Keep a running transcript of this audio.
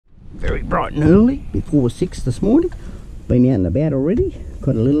very bright and early, before 6 this morning. Been out and about already,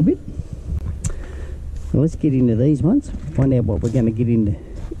 got a little bit. Well, let's get into these ones, find out what we're going to get into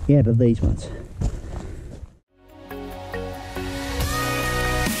out of these ones.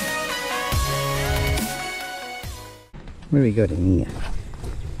 What do we got in here?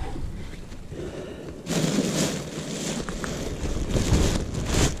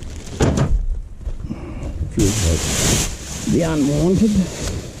 Feels like the unwanted.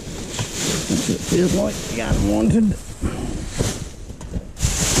 That's what it feels like, the unwanted.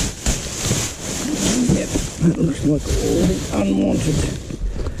 Yep, that looks like all the unwanted.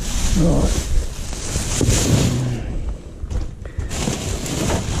 Right.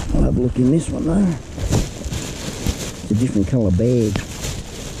 I'll have a look in this one though. It's a different colour bag.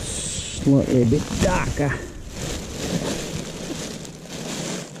 Slightly a bit darker.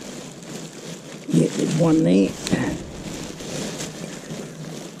 Yeah, there's one there.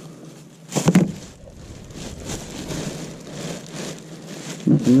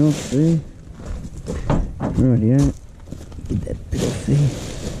 Nothing else there. Rightio. Get that bit off there.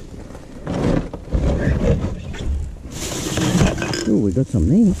 Oh, we got some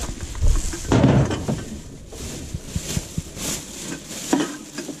there.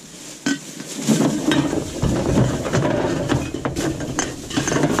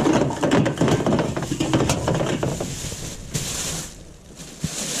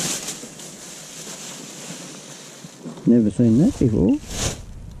 Never seen that before.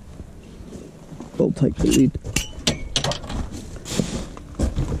 I'll take the lid.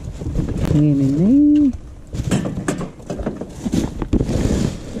 Pan in there.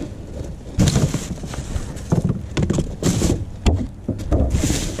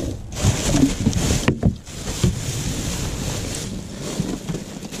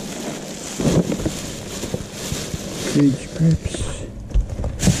 Food scraps.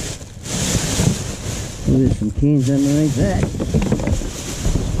 Oh, there's some cans underneath that.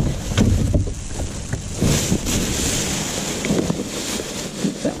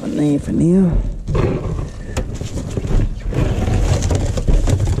 Put that one there for now.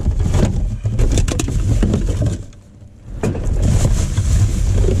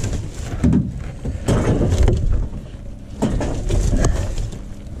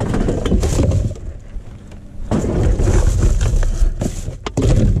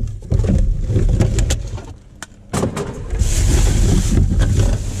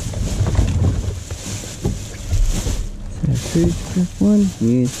 Food scrap one?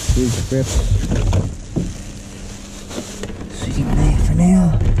 Yes, food scraps. Sitting there for now.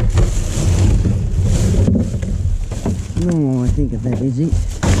 No, I think that is it.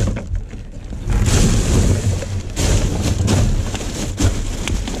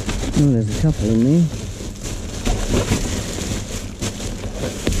 Oh, there's a couple in there.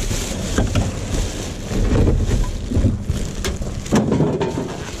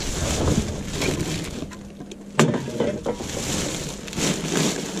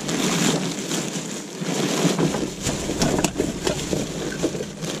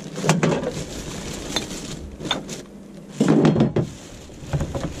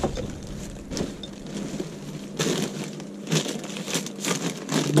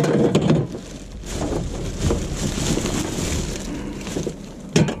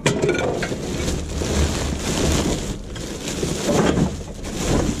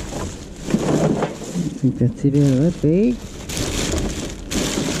 I think that's it out of that bag.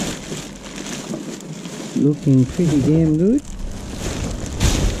 Looking pretty damn good.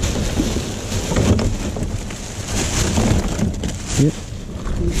 Yep.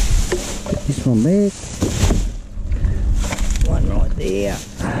 Put this one back. One right there.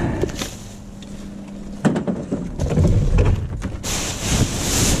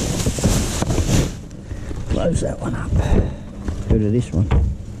 Close that one up. Go to this one.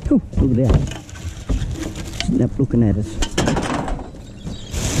 Oh, look at that. Sitting up looking at us.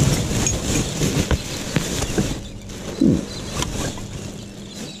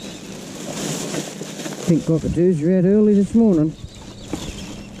 Pink cockatoos are out early this morning.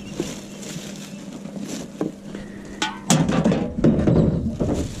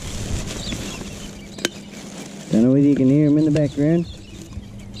 Don't know whether you can hear them in the background.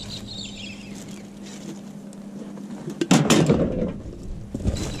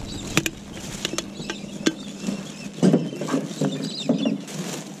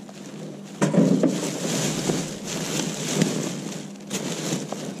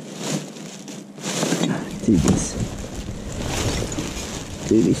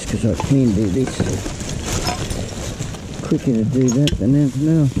 Do this because I can do this. Quicker to do that than anything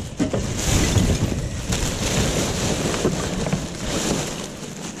else.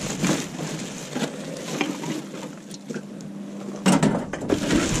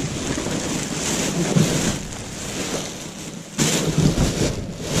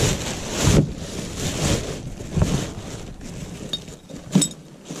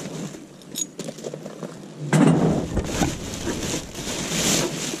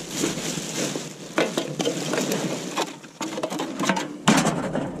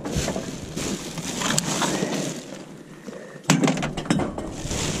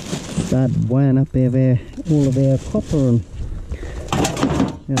 started weighing up all of our copper, and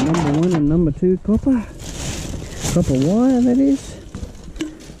our number 1 and number 2 copper wire, that is.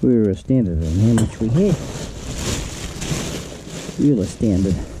 We were astounded on how much we had. Real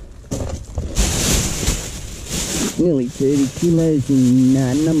astounded. Nearly 30 kilos in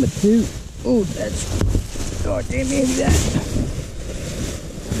number 2. Oh, that's goddamn heavy, that.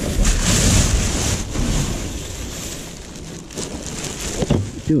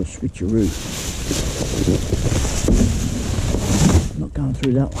 Do a switcheroo. Not going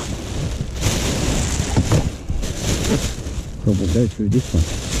through that one. But we'll go through this one.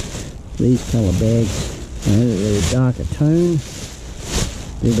 These colour bags, they're a darker tone.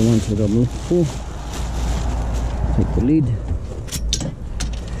 They're the ones that I'm looking for. Take the lid.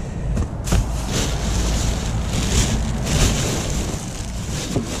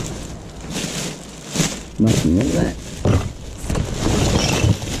 Nothing like that.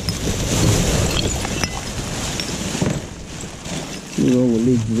 Look at all the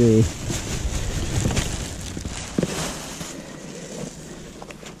lids there.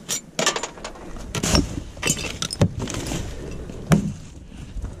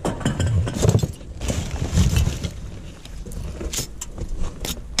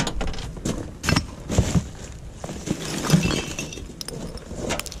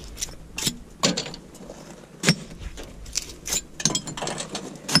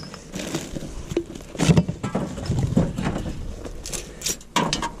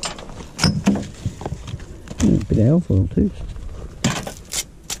 A bit of alfoil too.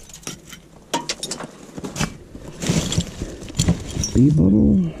 Beer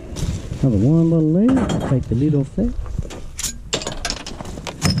bottle, another wine bottle there. I'll take the lid off that.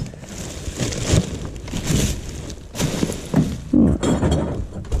 Alright,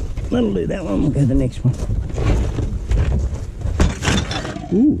 that'll do that one. We'll go to the next one.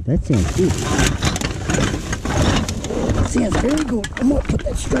 Ooh, that sounds good. That sounds very good. I might put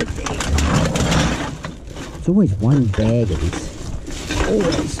that straight there. It's always one bag of this.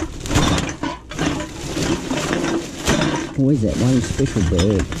 Always that one special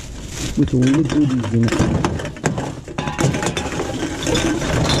bag with all the goodies in it.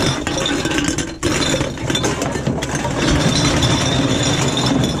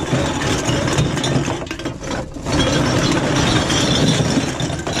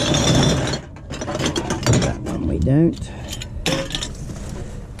 That one we don't.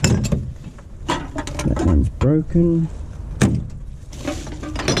 That one's broken.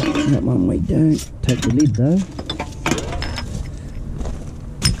 That one we don't. Take the lid though.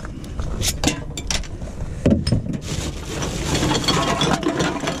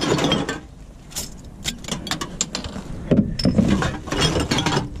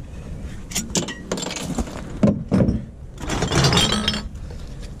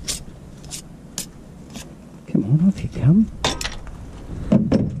 Come on, off you come.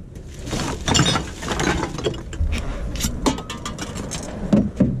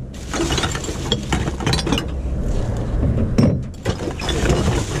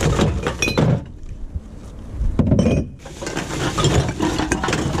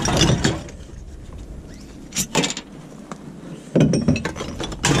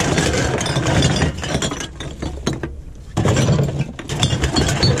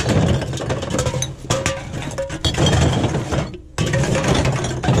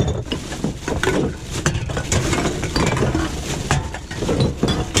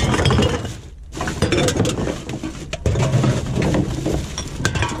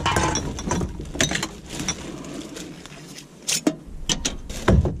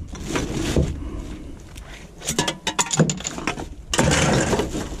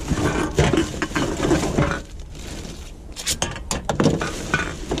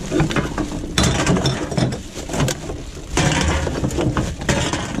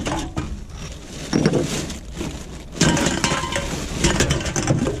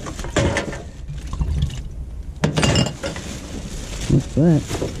 What's that?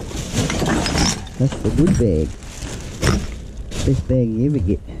 That's the good bag. Best bag you ever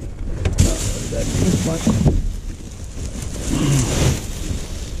get. This one.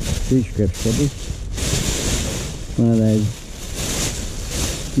 Food scraps probably. One of those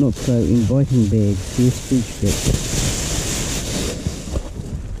not so inviting bags. Here's food scraps.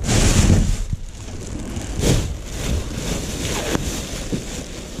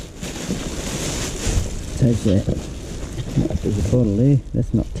 Take that. There's a bottle there.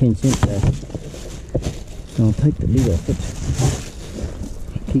 That's not 10 cents though. So I'll take the lid off it.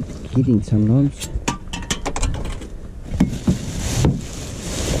 I keep forgetting sometimes.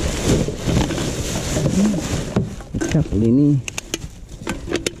 A couple in here.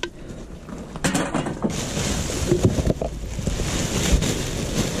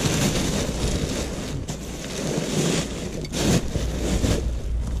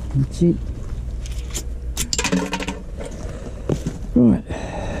 That's it. Right.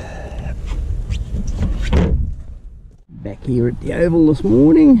 Back here at the oval this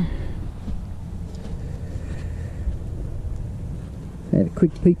morning. Had a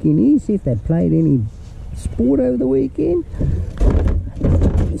quick peek in here, see if they'd played any sport over the weekend.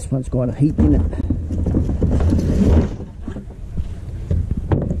 This one's got a heap in it.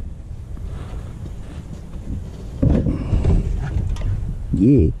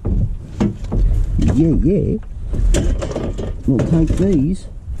 Yeah. Yeah. We'll take these.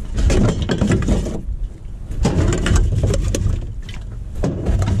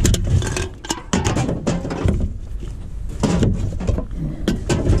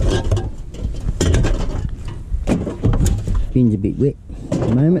 Bin's a bit wet at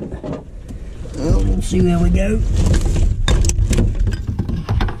the moment. Oh, we'll see where we go.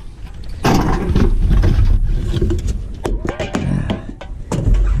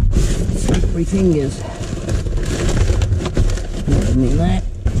 Slippery fingers. Nothing in that.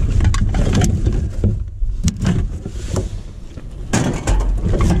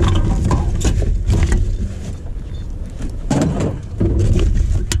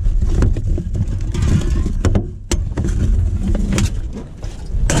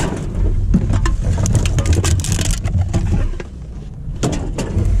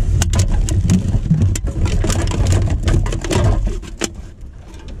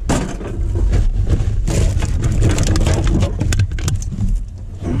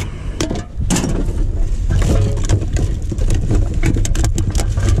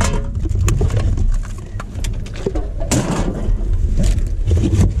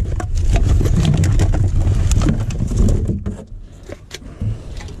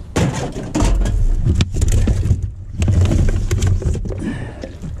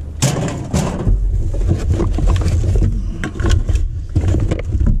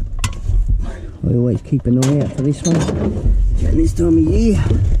 I always keep an eye out for this one at this time of year.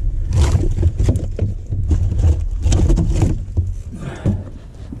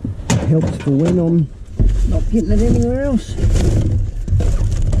 Helps for when I'm not getting it anywhere else.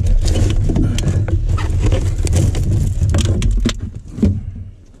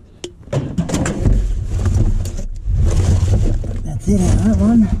 That's it out of that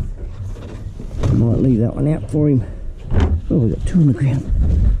one. I might leave that one out for him. Oh, we've got two on the ground.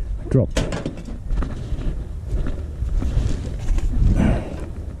 Dropped.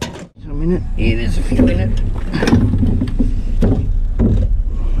 Minute. Yeah, there's a few in it.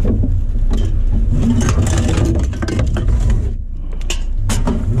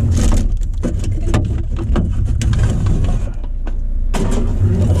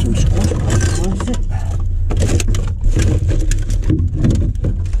 Some squash across it.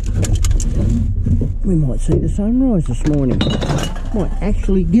 We might see the sunrise this morning. Might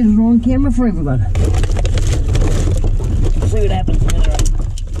actually get it on camera for everybody. See what happens whether I'm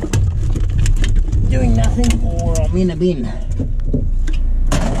doing nothing or I'm in a bin.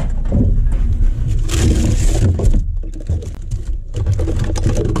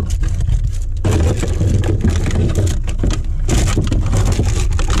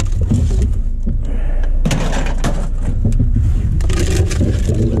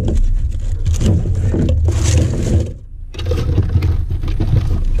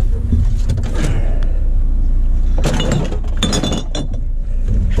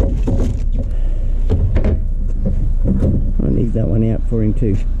 That one out for him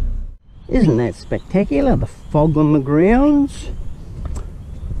too. Isn't that spectacular? The fog on the grounds.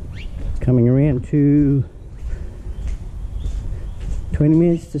 Coming around to 20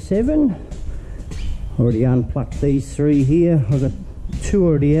 minutes to 7. Already unplucked these three here. I've got two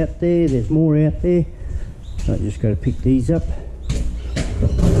already out there. There's more out there. So I just got to pick these up.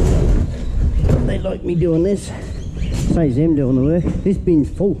 They like me doing this. Saves them doing the work. This bin's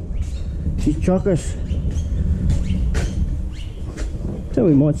full. She's chockers. So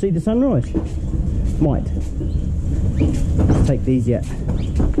we might see the sunrise. Might. Let's take these out.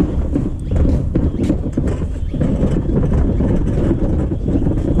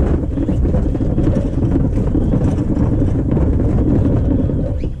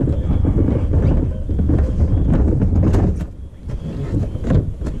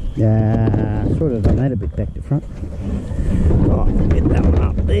 Sort of done that a bit back to front. Oh, get that one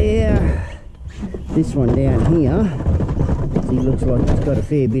up there. This one down here. He looks like he's got a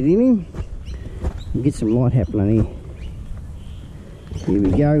fair bit in him. We'll get some light happening here. Here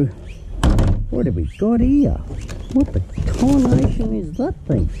we go. What have we got here? What the carnation is that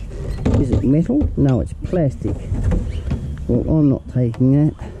thing? Is it metal? No, it's plastic. Well, I'm not taking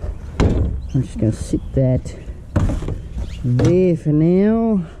that. I'm just going to sit that there for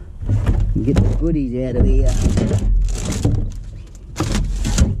now. and get the goodies out of here.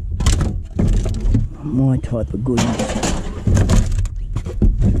 My type of goodies.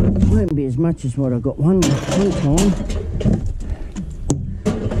 Won't be as much as what I got one time.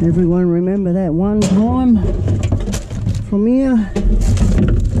 Everyone remember that one time from here?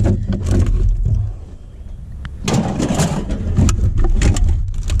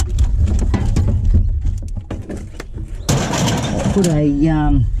 I'll put a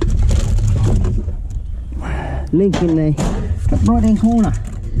link in the top right hand corner.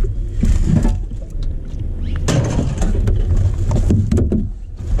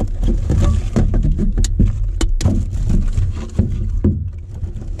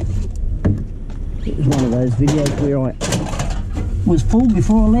 It was one of those videos where I was full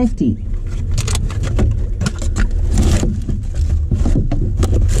before I left here.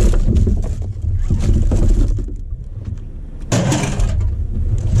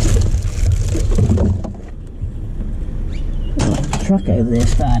 Truck over there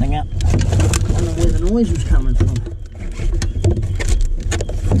starting up. I don't know where the noise was coming from.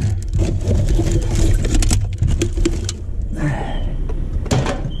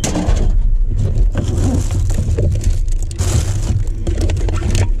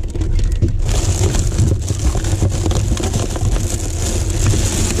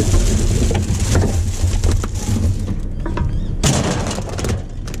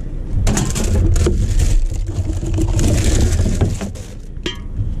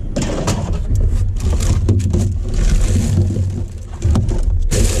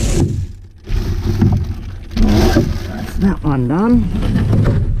 That one done.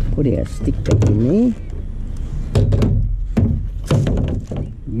 Put our stick back in there.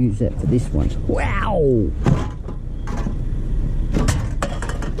 Use that for this one. Wow!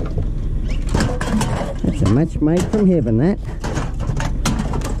 That's a match made from heaven, that.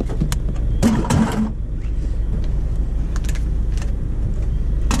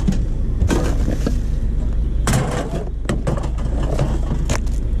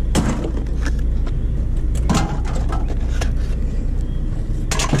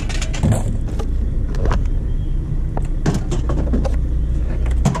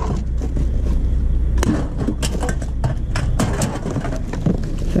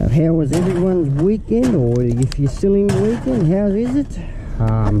 How was everyone's weekend, or if you're still in the weekend, how is it?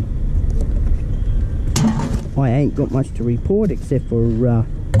 I ain't got much to report except for we've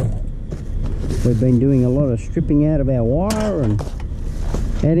been doing a lot of stripping out of our wire and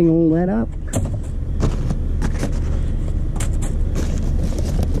adding all that up.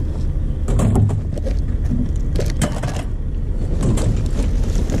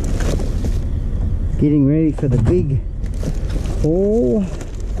 Getting ready for the big haul.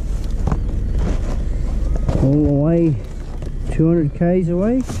 All the way 200 k's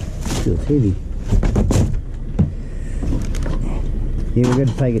away. Feels heavy. Yeah, we've got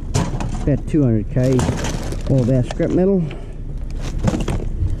to take it about 200 k's, all of our scrap metal.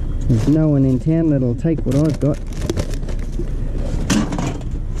 There's no one in town that'll take what I've got.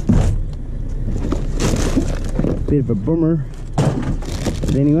 Bit of a bummer.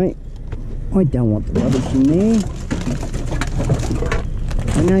 But anyway, I don't want the rubbish in there.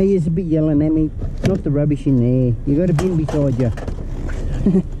 I know you're a bit yelling at me. Not the rubbish in there. You got a bin beside you.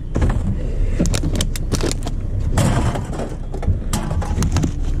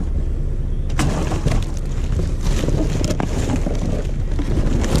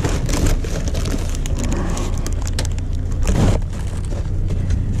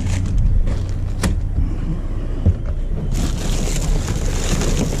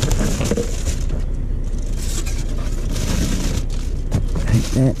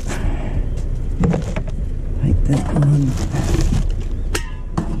 Take that. Take that one.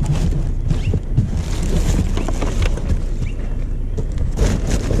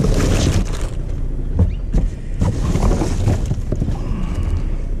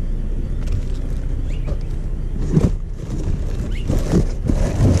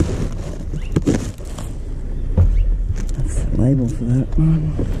 That's the label for that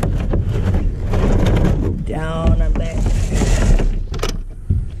one. Go down and back.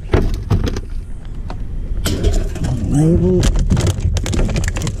 Label.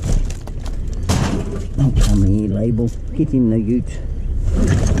 Oh, come here, label. Get in the ute.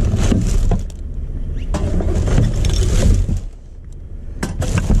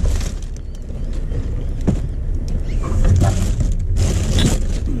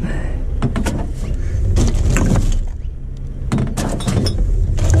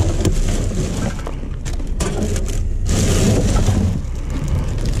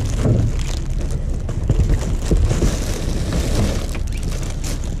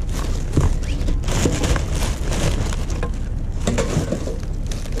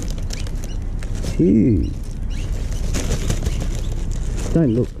 2.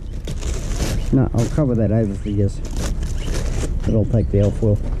 Don't look. No, I'll cover that over for you. But I'll take the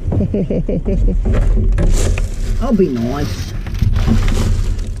alfoil. I'll be nice.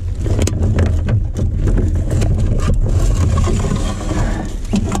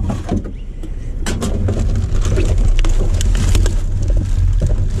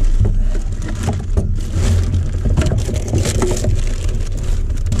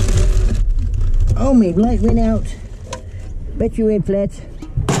 Oh, my light went out. Bet you head flat.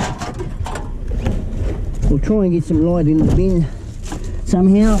 We'll try and get some light in the bin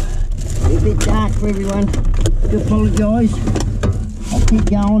somehow. It's a bit dark for everyone. Do apologise. I'll keep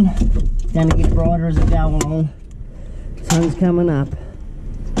going. It's going to get brighter as I go along. Sun's coming up.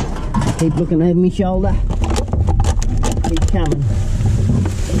 Keep looking over my shoulder. Keep coming.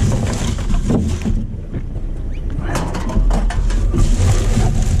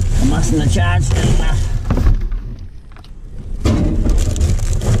 I mustn't have charged enough.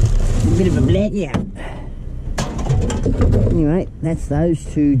 A bit of a blackout. Anyway, that's those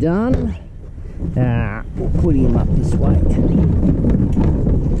 2 done. We'll put him up this way.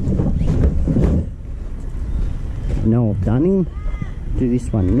 No, I've done him. Do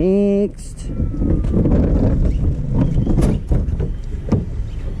this one next.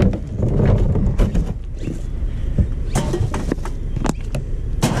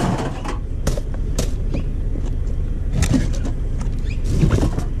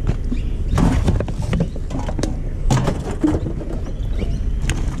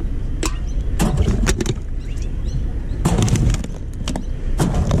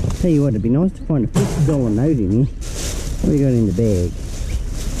 Tell you what, it'd be nice to find a $50 note in here. What have we got in the bag?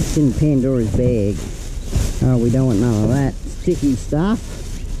 It's in Pandora's bag. Oh, we don't want none of that sticky stuff.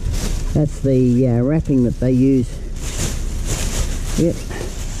 That's the wrapping that they use. Yep.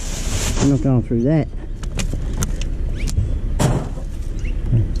 I'm not going through that.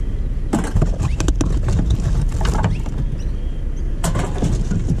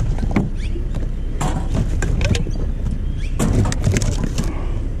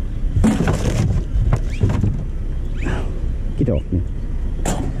 Get off me.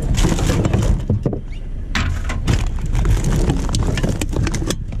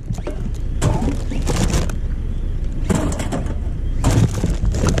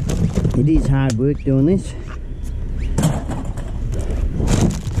 It is hard work doing this.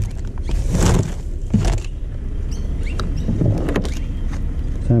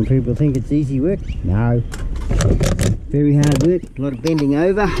 Some people think it's easy work. No. Very hard work, a lot of bending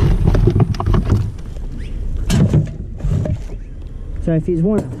over. So if you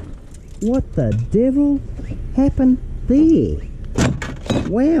want, what the devil happened there?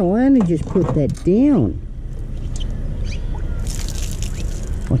 Wow, I only just put that down.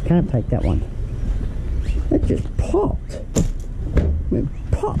 I can't take that one. That just popped.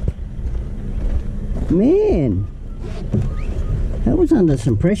 Pop. Man, that was under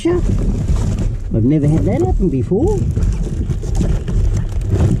some pressure. I've never had that happen before.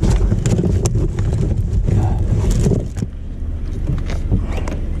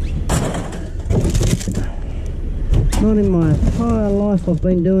 Not in my entire life I've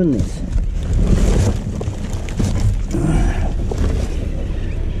been doing this.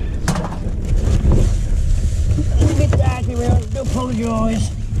 A little bit dark around, do apologise.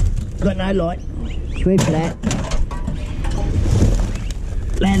 Got no light. Swim flat.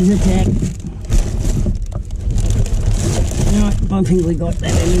 Ladder's attack. No, I think we got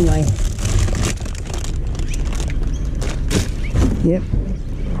that anyway. Yep.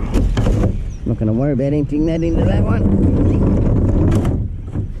 Not going to worry about emptying that into that one.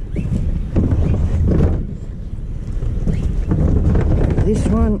 This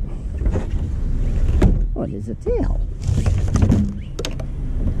one. Oh, there's a towel.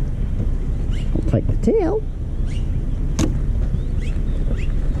 I'll take the towel.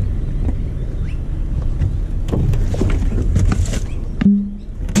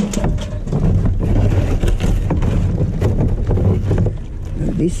 Go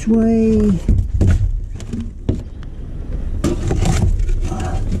this way.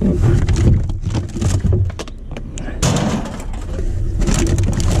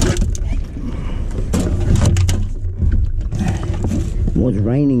 It was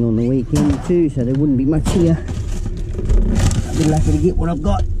raining on the weekend too, so there wouldn't be much here. I'll be lucky to get what I've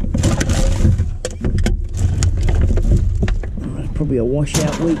got. It's probably a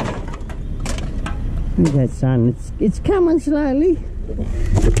washout week. Look at that sun. It's coming slowly.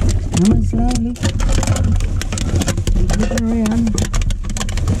 Coming slowly. Keep looking around.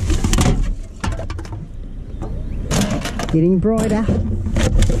 Getting brighter.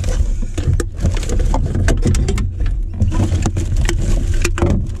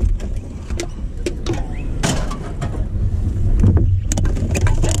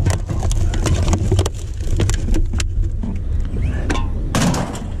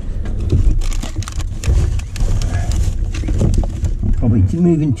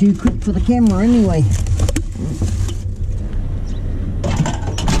 moving too quick for the camera anyway.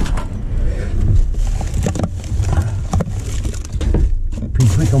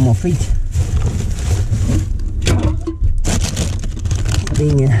 Pretty quick on my feet.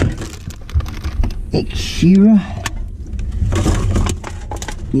 Being a ex-shearer.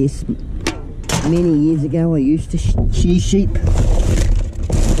 Yes, many years ago I used to shear sheep.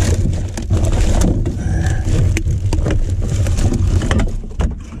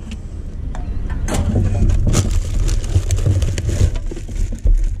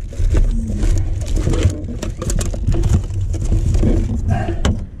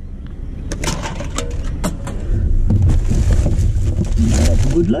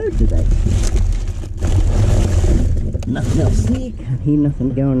 Good load today. Nothing else here. Can't hear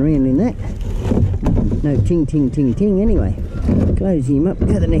nothing going around in that. No ting ting ting ting anyway. Close him up. Go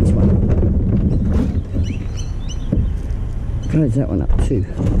to the next one. Close that one up too.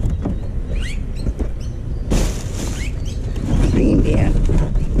 Bring him down.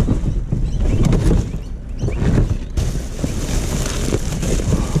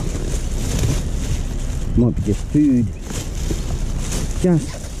 Might be just food. Just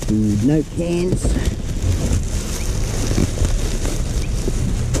food, no cans.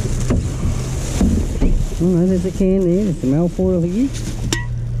 Oh no, there's a can there, there's some alfoil here.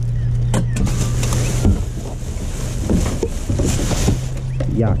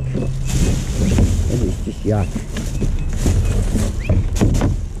 Yuck. That is just yuck.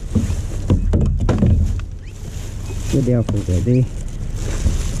 Where'd the alfoil go? There.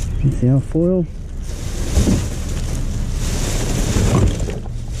 That's the alfoil.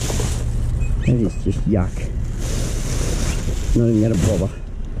 That is just yuck. Not even going to bother.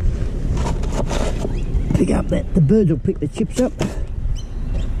 Pick up that. The birds will pick the chips up.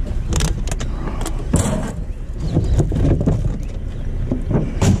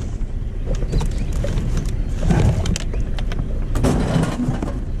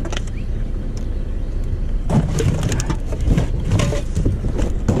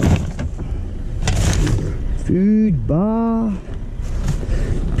 Food bar.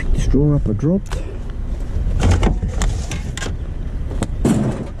 Straw up I dropped.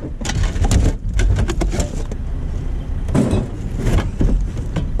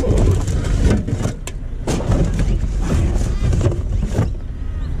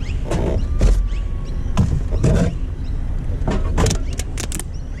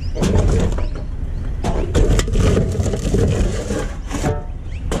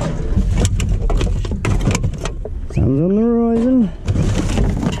 Sun's on the horizon.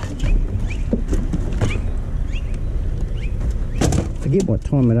 Forget what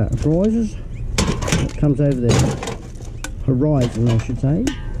time it rises. It comes over the horizon, I should say.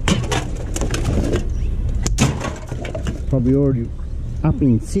 Probably already up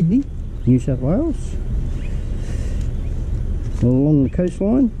in Sydney, New South Wales, along the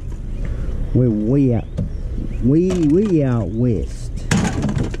coastline. We're way out, way out west.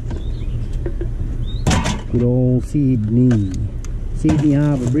 Good old Sydney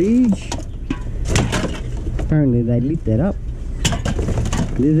Harbour Bridge. Apparently they lit that up.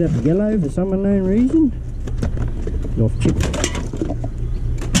 Lit it up yellow for some unknown reason. Get off chip.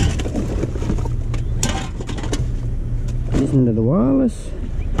 Listen to the wireless.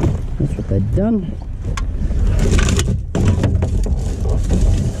 That's what they've done.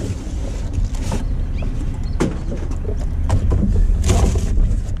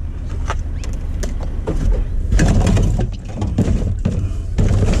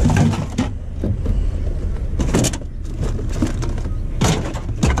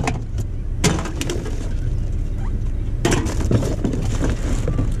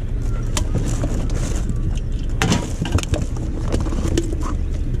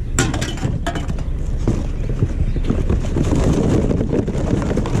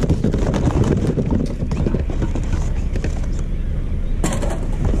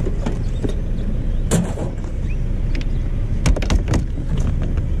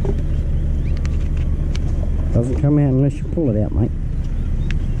 Doesn't come out unless you pull it out, mate.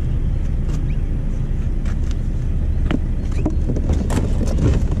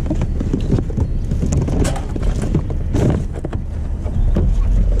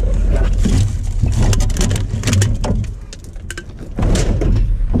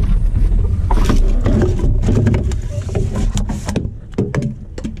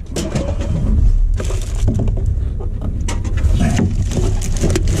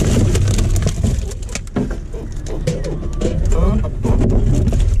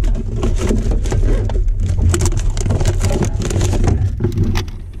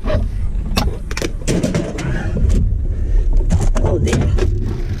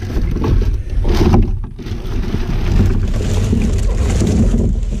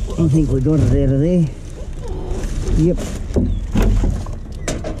 we got it out of there. Yep.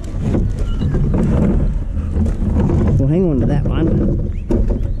 We'll hang on to that one.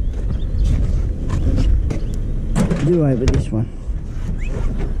 Do over this one.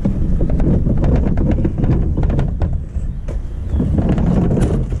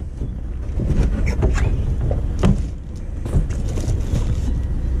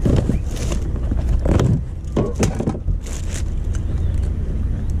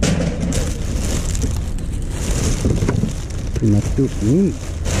 Pretty much do it for me.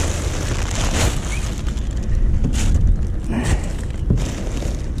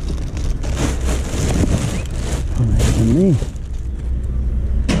 Oh, that's in there.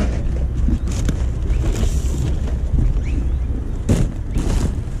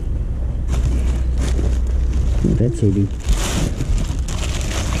 Oh, that's heavy.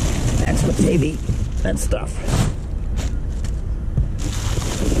 That's what's heavy. That stuff.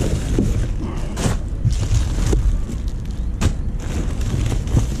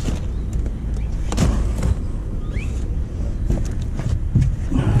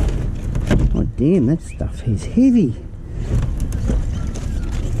 Damn, that stuff is heavy.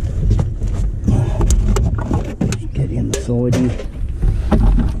 Just get in the side here.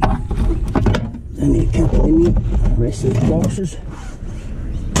 Only a couple in here. The rest of the boxes.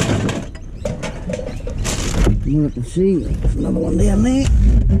 You can see there's another one down there.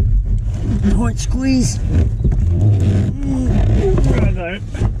 Tight squeeze. I got it.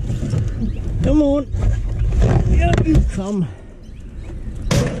 Come on. Out you come.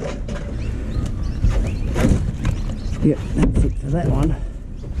 Yep, that's it for that one.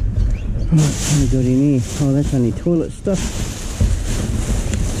 What's we got in here? Oh, that's only toilet stuff.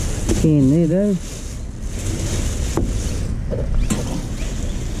 Can there though.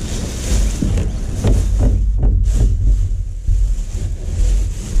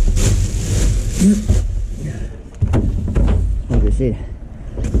 Like I said,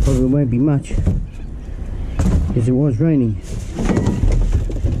 probably won't be much because it was raining.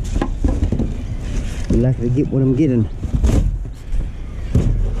 Be lucky to get what I'm getting.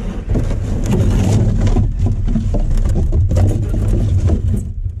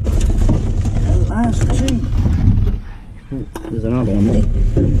 And last two. Oh, there's another one there.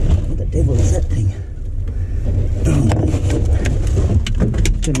 What the devil is that thing? Oh,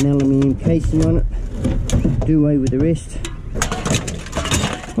 got an aluminium casing on it. Do away with the rest.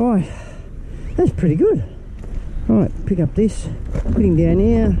 Right, that's pretty good. Right, pick up this, put him down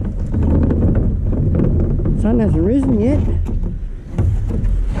here. Sun hasn't risen yet.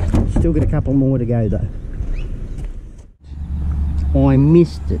 Still got a couple more to go though. I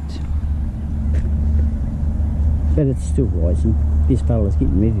missed it. But it's still rising. This fella's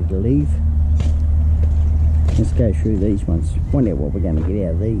getting ready to leave. Let's go through these ones. Find out what we're going to get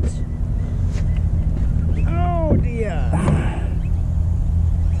out of these. Oh dear.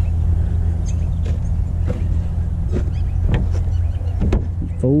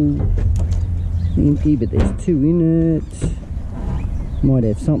 Full. Empty, but there's two in it. Might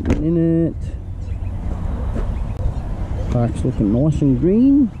have something in it. Park's looking nice and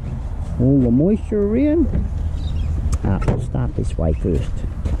green. All the moisture around. We'll start this way first.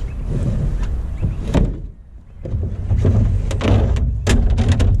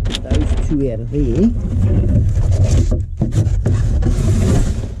 Those two out of there.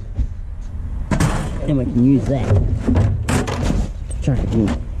 Then we can use that to chuck it in.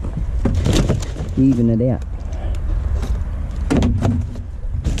 Even it out.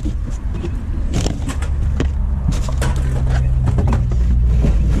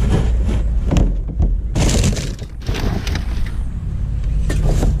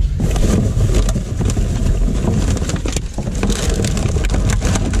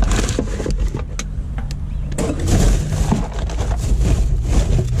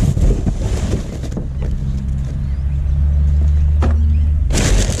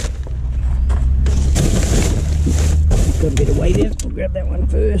 Got a bit of weight in. We'll grab that one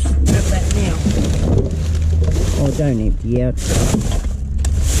first. Grab that now. Oh, don't empty out.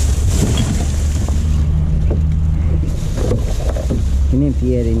 You can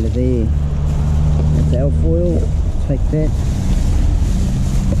empty out into there. That's alfoil. Take that.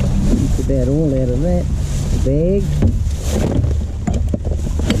 It's about all out of that. Bag.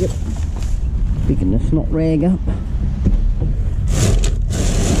 Yep. Picking the snot rag up.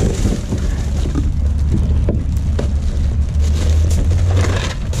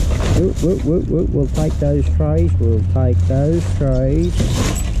 We'll take those trays. We'll take those trays.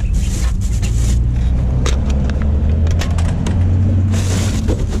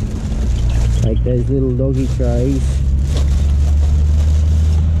 Take those little doggy trays.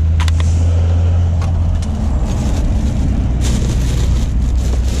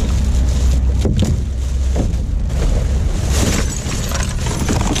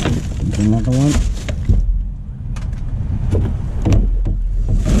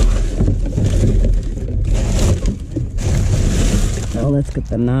 got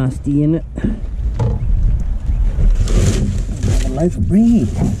the nasty in it. Another loaf of bread.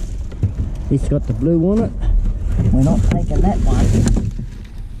 It's got the blue on it. We're not taking that one.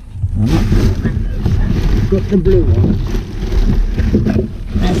 Got the blue on it.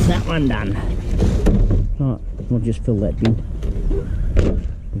 That's that one done. Right, we'll just fill that bin.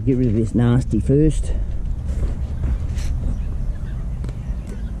 We'll get rid of this nasty first.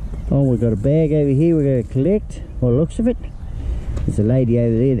 Oh, we've got a bag over here we're going to collect, by the looks of it. There's a lady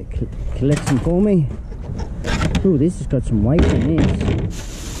over there that collects them for me. Oh, this has got some weight in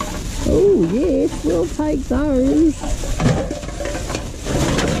this. Oh, yes, we'll take those.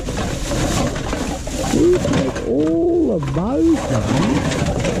 We'll take all of those ones.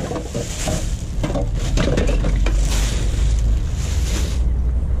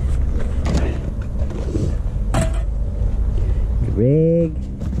 Rag.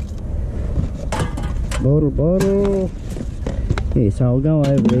 Bottle. Yeah, so I'll go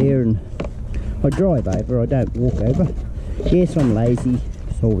over there and I drive over, I don't walk over. Yes, I'm lazy,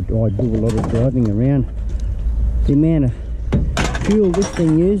 so I do a lot of driving around. The amount of fuel this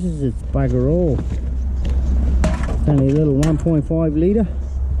thing uses, it's bugger all. It's only a little 1.5 litre.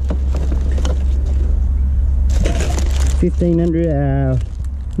 1500,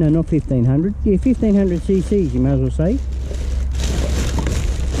 no, not 1500, yeah, 1500 cc's, you may as well say.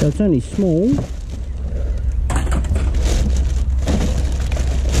 So it's only small.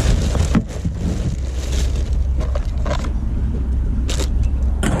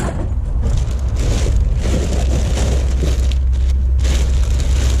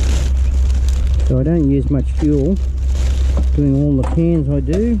 So I don't use much fuel doing all the cans I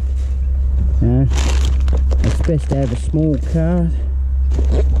do. It's best to have a small car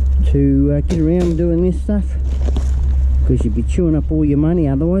to get around doing this stuff, because you'd be chewing up all your money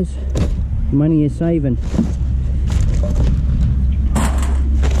otherwise. Money you're saving.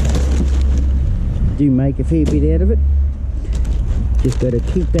 Do make a fair bit out of it. Just got to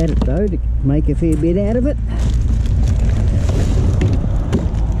keep at it though to make a fair bit out of it.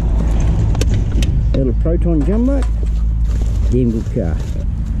 Little Proton jumbo, damn good car.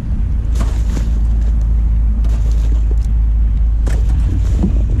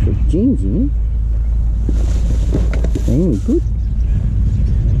 Some jeans in it. Damn good.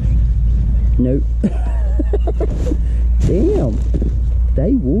 No. Damn,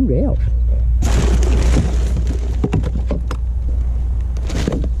 they wore out.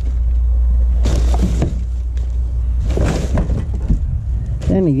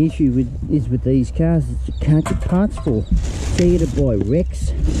 The only issue with these cars is you can't get parts for. So you got to buy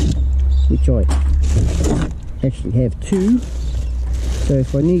Rex, which I actually have two. So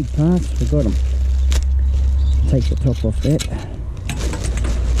if I need parts, I got them. Take the top off that.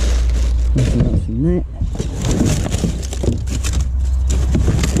 Nothing else in that.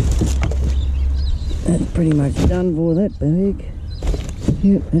 That's pretty much done for that bag.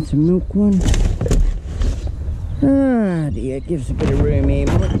 Yep, that's a milk one. Ah dear, it gives a bit of room here,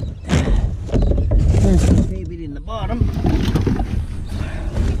 but there's a fair bit in the bottom.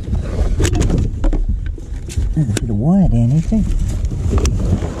 There's a bit of wire down here too.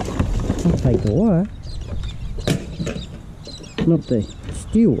 I'll take the wire. Not the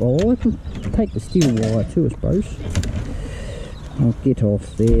steel. Oh, I can take the steel wire too, I suppose. I'll get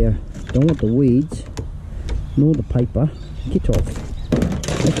off there. Don't want the weeds, nor the paper. Get off.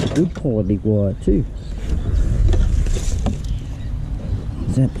 That's a good quality wire too.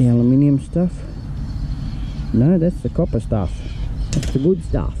 Is that the aluminium stuff? No, that's the copper stuff. That's the good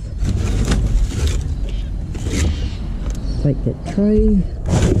stuff. Take that tray.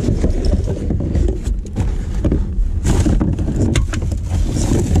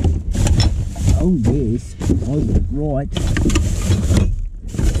 Oh yes, I was right.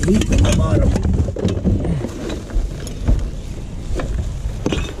 Deep in the bottom.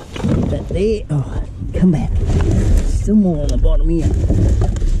 Put that there. Oh, come back. Still more on the bottom here.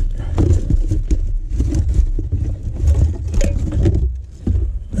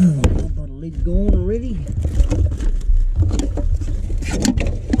 Oh, the bottle lid's gone already.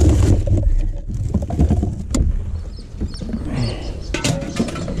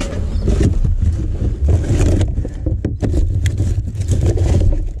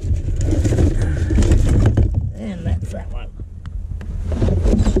 And that's that one.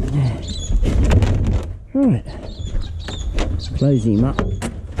 Right. Close him up.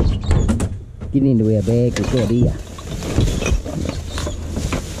 Get into our bag we've got here.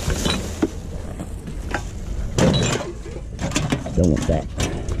 Don't want that.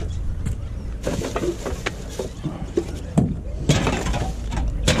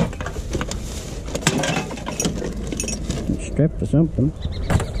 strap for something.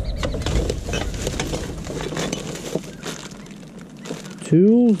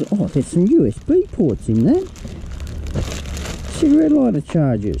 Tools. Oh, there's some USB ports in that. Cigarette lighter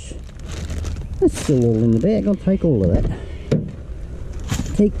chargers. That's still all in the bag. I'll take all of that.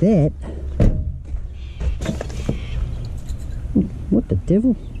 Take that. What the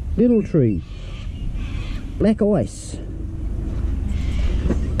devil? Little tree. Black ice.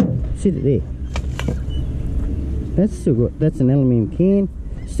 Sit it there. That's still got, that's an aluminium can.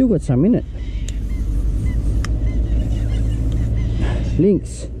 Still got some in it.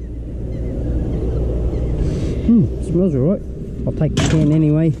 Lynx. Smells alright. I'll take the can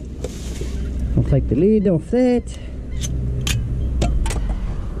anyway. I'll take the lid off that.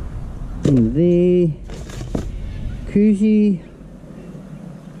 In there. Koozie.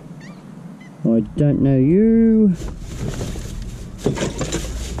 I don't know you.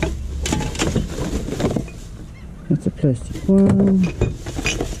 That's a plastic one.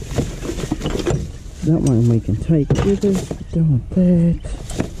 That one we can take with us. Don't want that.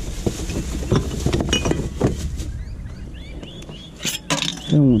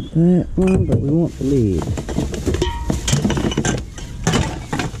 Don't want that one, but we want the lid.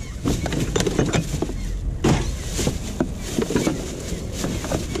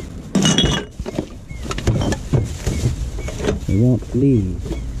 We want the lid.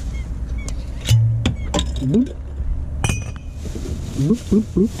 Bloop. Bloop, bloop,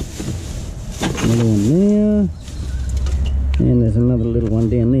 bloop. Another one there. And there's another little one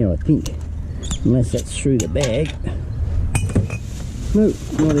down there, I think. Unless that's through the bag. No,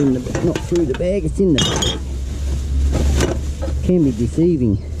 not in the, not through the bag, it's in the bag. Can be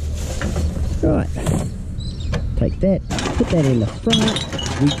deceiving. Right. Take that, put that in the front.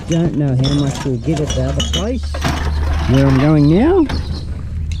 We don't know how much we'll get at the other place. Where I'm going now.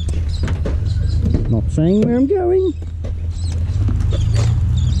 Not saying where I'm going.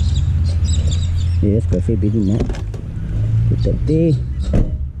 Yeah, it's got a fair bit in that. Put that there.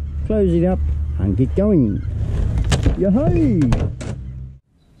 Close it up and get going. Yahoo!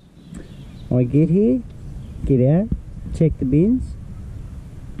 I get here, get out, check the bins,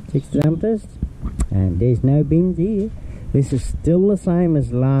 check the dumpsters, and there's no bins here. This is still the same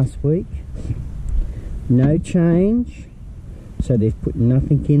as last week. No change. So they've put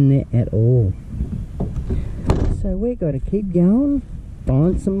nothing in there at all. So we've got to keep going,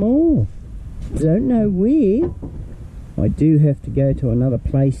 find some more. Don't know where. I do have to go to another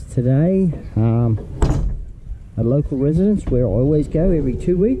place today. A local residence where I always go every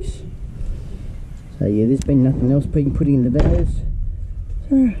 2 weeks. So yeah, there's been nothing else being put into those.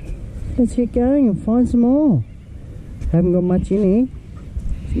 So let's get going and find some more. Haven't got much in here.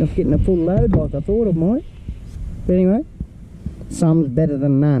 It's not getting a full load like I thought it might. But anyway, some's better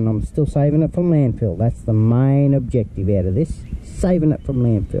than none. I'm still saving it from landfill. That's the main objective out of this. Saving it from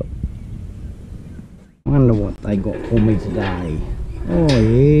landfill. Wonder what they got for me today. Oh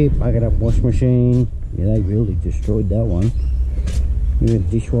yeah, bucket up wash machine. Yeah, they really destroyed that one. Yeah,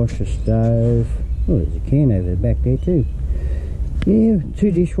 dishwasher, stove. Oh, there's a can over the back there too. Yeah,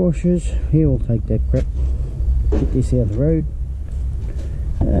 2 dishwashers. Here, we'll take that crap. Get this out of the road.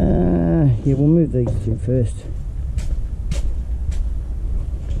 Yeah, we'll move these 2 first.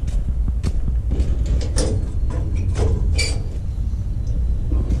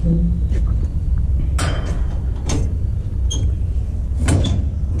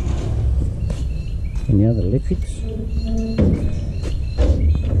 Any other electrics?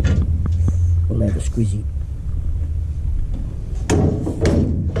 We'll have a squeezy.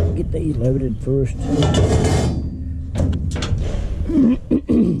 Get these loaded first.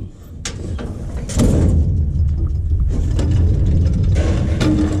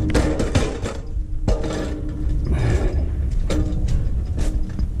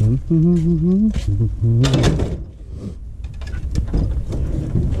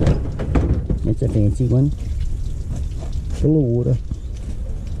 It's a fancy one, full of water.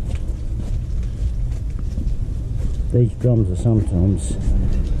 These drums are sometimes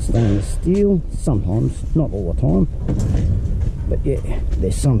stainless steel, sometimes, not all the time, but yeah,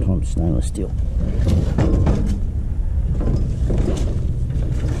 they're sometimes stainless steel.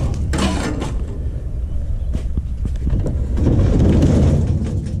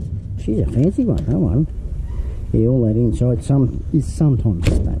 She's a fancy one, that one. Yeah, all that inside is sometimes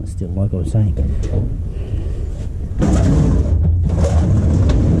stainless steel, like I was saying.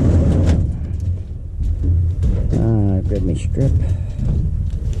 Grab my strip.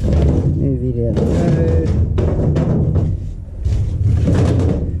 Move it out the road.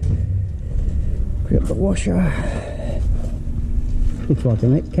 Grab the washer. Looks like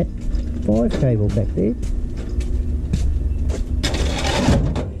a Cat 5 cable back there.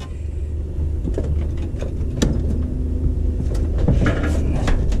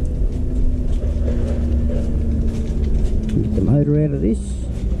 out of this.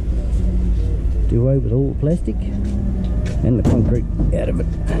 Do away with all the plastic and the concrete out of it.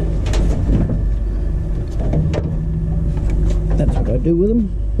 That's what I do with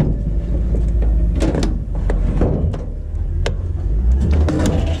them.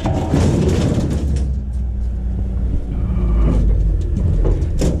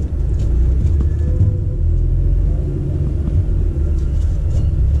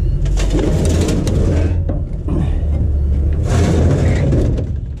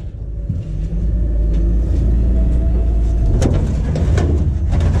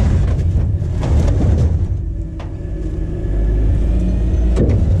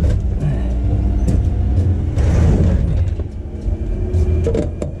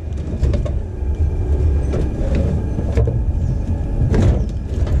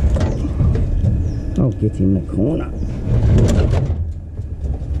 Get in the corner.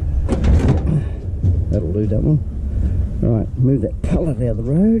 That'll do that one. Right, move that pallet out of the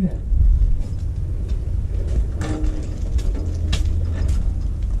road.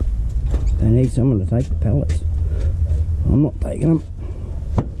 They need someone to take the pallets. I'm not taking them.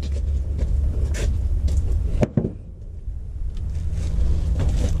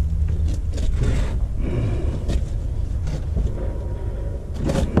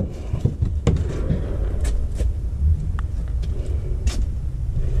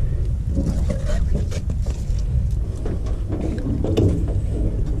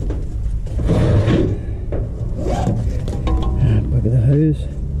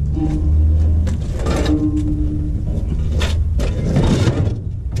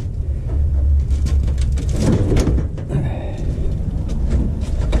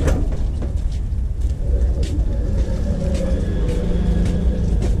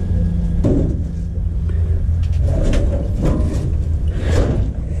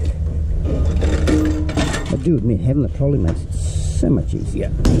 I do admit having the trolley makes it so much easier.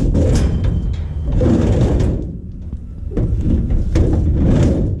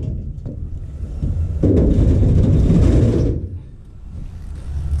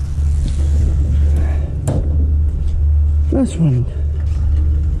 Nice one.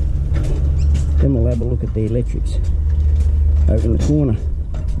 Then we'll have a look at the electrics over in the corner,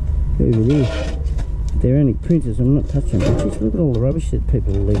 over there. If there are any printers, I'm not touching them. Just look at all the rubbish that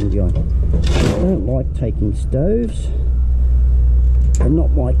people are leaving behind. I don't like taking stoves. And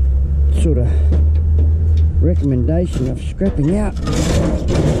not my sort of recommendation of scrapping out,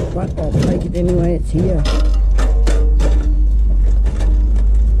 but I'll take it anyway. It's here.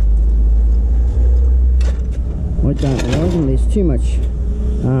 I don't like them. There's too much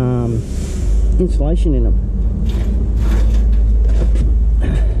insulation in them.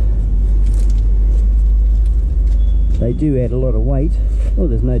 They do add a lot of weight. Oh,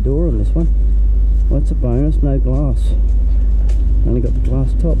 there's no door on this one. Well, that's a bonus. No glass. Only got the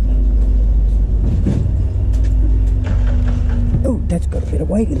glass top. Oh, that's got a bit of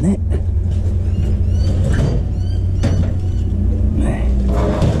weight in that.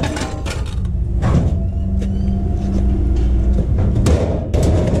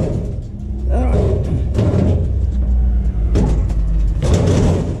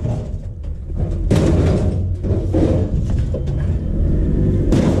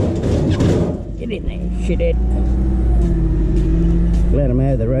 Get in there, shithead. Glad I'm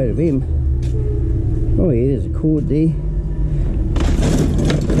out of the road of him. Oh yeah, there's a cord there.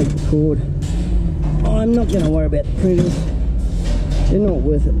 Take the cord. I'm not going to worry about the printers. They're not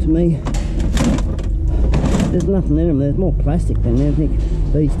worth it to me. There's nothing in them. There's more plastic than anything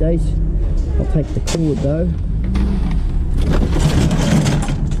these days. I'll take the cord though.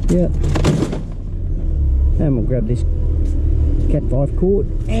 Yep. And we'll grab this Cat 5 cord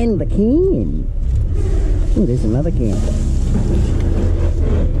and the can. Oh, there's another can.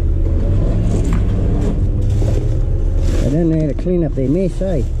 They don't know how to clean up their mess,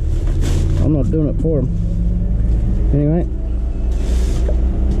 eh? I'm not doing it for them. Anyway,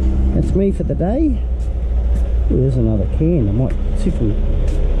 that's me for the day. Ooh, there's another can. I might see if we...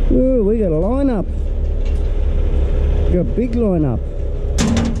 Ooh, we got a line up. We got a big line up.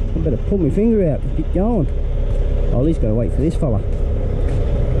 I better pull my finger out and keep going. Oh, at least got to wait for this fella.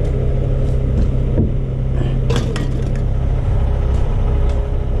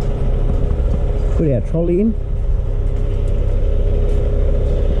 Put our trolley in.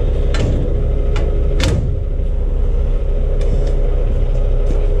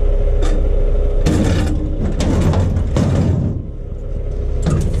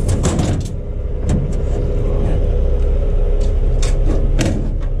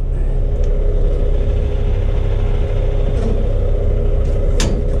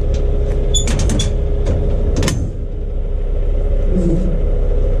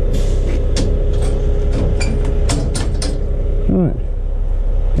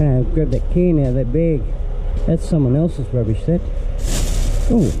 Gonna grab that can out of that bag. That's someone else's rubbish, that.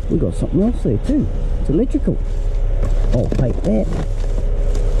 Oh, we got something else there too. It's electrical. I'll take that.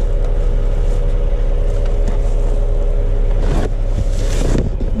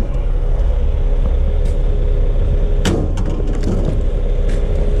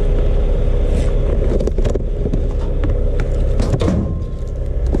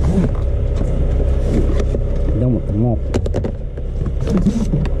 Done with the mop.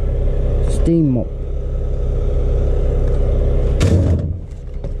 Steam mop.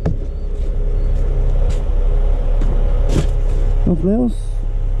 Nothing else?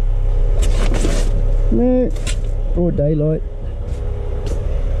 No. Broad daylight.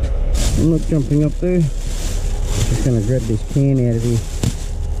 I'm not jumping up there. Just going to grab this can out of here.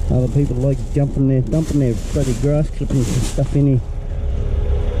 Other people like dumping their bloody grass clippings and stuff in here.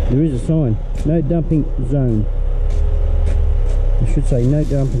 There is a sign. No dumping zone. I should say no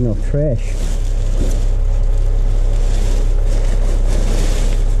dumping of trash.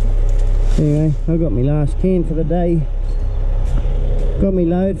 Anyway, I got my last can for the day. Got me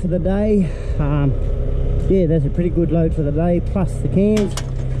load for the day. Yeah, that's a pretty good load for the day, plus the cans.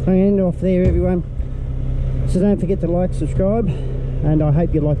 I'm going to end off there, everyone. So don't forget to like, subscribe, and I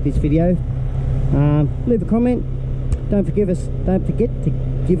hope you like this video. Leave a comment. Don't forget to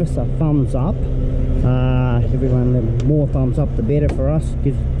give us a thumbs up. Everyone, the more thumbs up the better for us.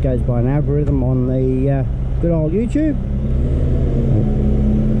 Goes by an algorithm on the good old YouTube.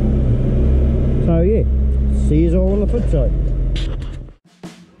 So yeah, see you all on the flip side.